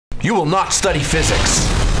You will not study physics.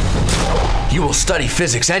 You will study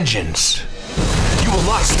physics engines. You will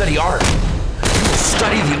not study art. You will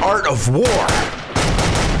study the art of war.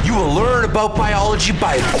 You will learn about biology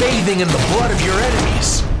by bathing in the blood of your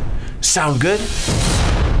enemies. Sound good?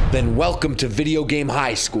 Then welcome to Video Game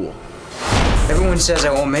High School. Everyone says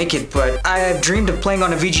I won't make it, but I have dreamed of playing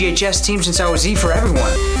on a VGHS team since I was E for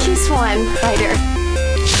everyone. Q-Swan, Ryder.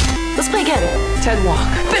 Let's play again. Ted Walk.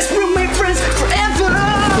 Best roommate friends forever!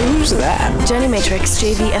 Who's that? Jenny Matrix,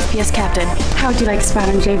 JV FPS captain. How would you like to spot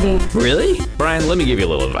on JV? Really? Brian, let me give you a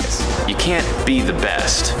little advice. You can't be the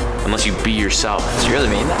best unless you be yourself. Do you really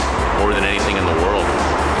mean that? More than anything in the world.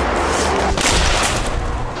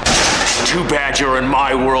 Too bad you're in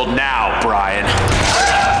my world now, Brian.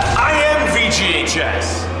 I am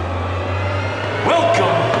VGHS.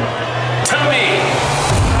 Welcome to me.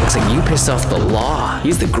 Looks like you pissed off the law.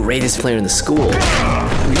 He's the greatest player in the school.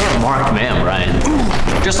 You're a marked man, Brian.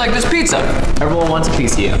 Just like this pizza. Everyone wants a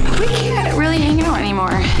piece of you. We can't really hang out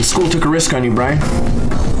anymore. The school took a risk on you, Brian.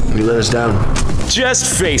 You let us down.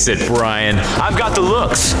 Just face it, Brian. I've got the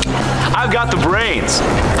looks. I've got the brains.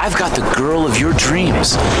 I've got the girl of your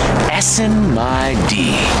dreams. Essin' my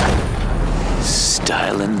D.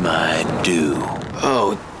 Styling my do.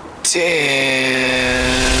 Oh,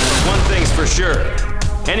 damn. One thing's for sure.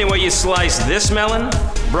 Any way you slice this melon,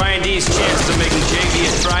 Brian D's chances of making JV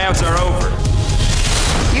at tryouts are over.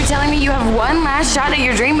 You're telling me you have one last shot at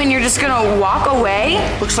your dream and you're just gonna walk away?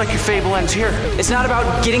 Looks like your fable ends here. It's not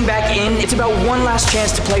about getting back in, it's about one last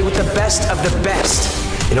chance to play with the best of the best.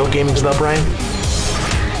 You know what gaming's about, Brian?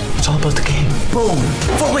 It's all about the game. Boom.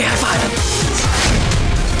 Four-way high five.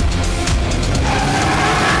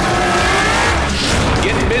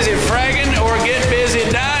 Get busy fragging or get busy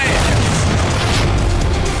dying.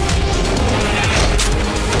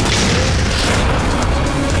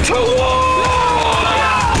 The law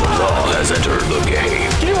has entered the game.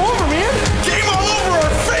 Game over, man. Game all over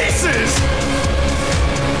our faces.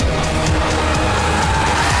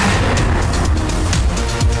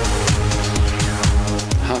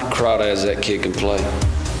 How crowded as that kid can play.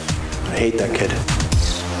 I hate that kid.